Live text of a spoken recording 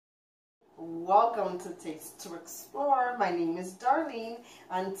Welcome to Taste to Explore. My name is Darlene,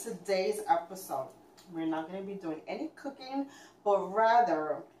 and today's episode, we're not going to be doing any cooking, but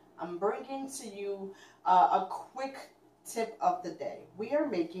rather I'm bringing to you a quick tip of the day. We are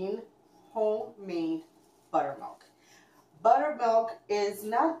making homemade buttermilk. Buttermilk is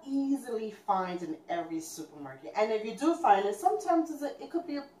not easily found in every supermarket, and if you do find it, sometimes it could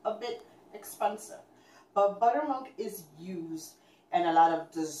be a bit expensive. But buttermilk is used in a lot of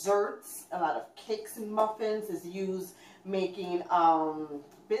desserts, a lot of cakes and muffins. Is used making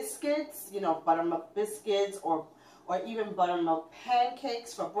biscuits, buttermilk biscuits, or even buttermilk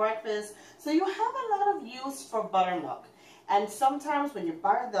pancakes for breakfast. So you have a lot of use for buttermilk. And sometimes when you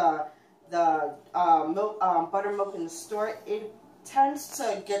buy the buttermilk in the store, it tends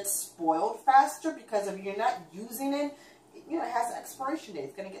to get spoiled faster because if you're not using it, it has an expiration date.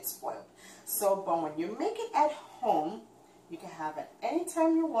 It's going to get spoiled. So, but when you make it at home, you can have it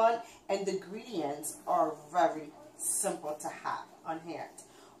anytime you want, and the ingredients are very simple to have on hand.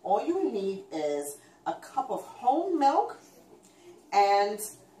 All you need is a cup of whole milk and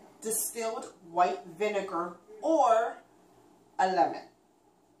distilled white vinegar or a lemon.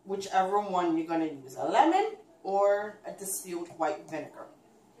 Whichever one you're going to use, a lemon or a distilled white vinegar.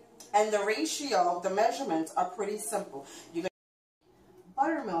 And the ratio, the measurements are pretty simple.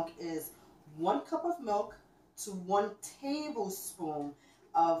 Buttermilk is 1 cup of milk to 1 tablespoon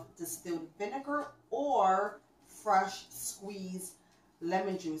of distilled vinegar or fresh squeezed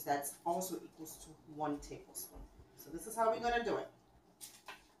lemon juice that's also equals to 1 tablespoon. So this is how we're going to do it.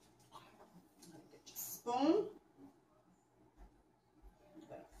 Get your spoon.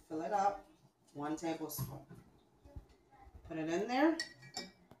 Fill it up, 1 tablespoon. Put it in there,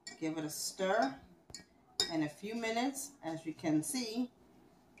 give it a stir. In a few minutes, as you can see,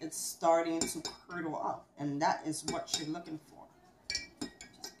 it's starting to curdle up, and that is what you're looking for.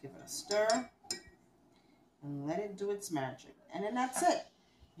 Just give it a stir and let it do its magic. And then that's it.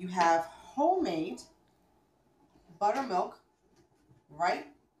 You have homemade buttermilk, right?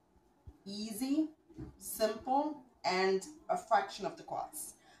 Easy, simple, and a fraction of the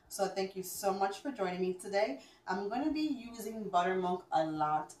cost. So thank you so much for joining me today. I'm going to be using buttermilk a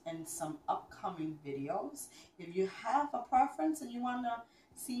lot in some upcoming videos. If you have a preference and you want to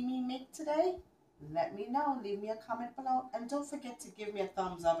see me make today, let me know. Leave me a comment below. And don't forget to give me a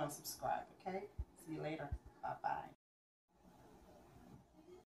thumbs up and subscribe, okay? See you later. Bye-bye.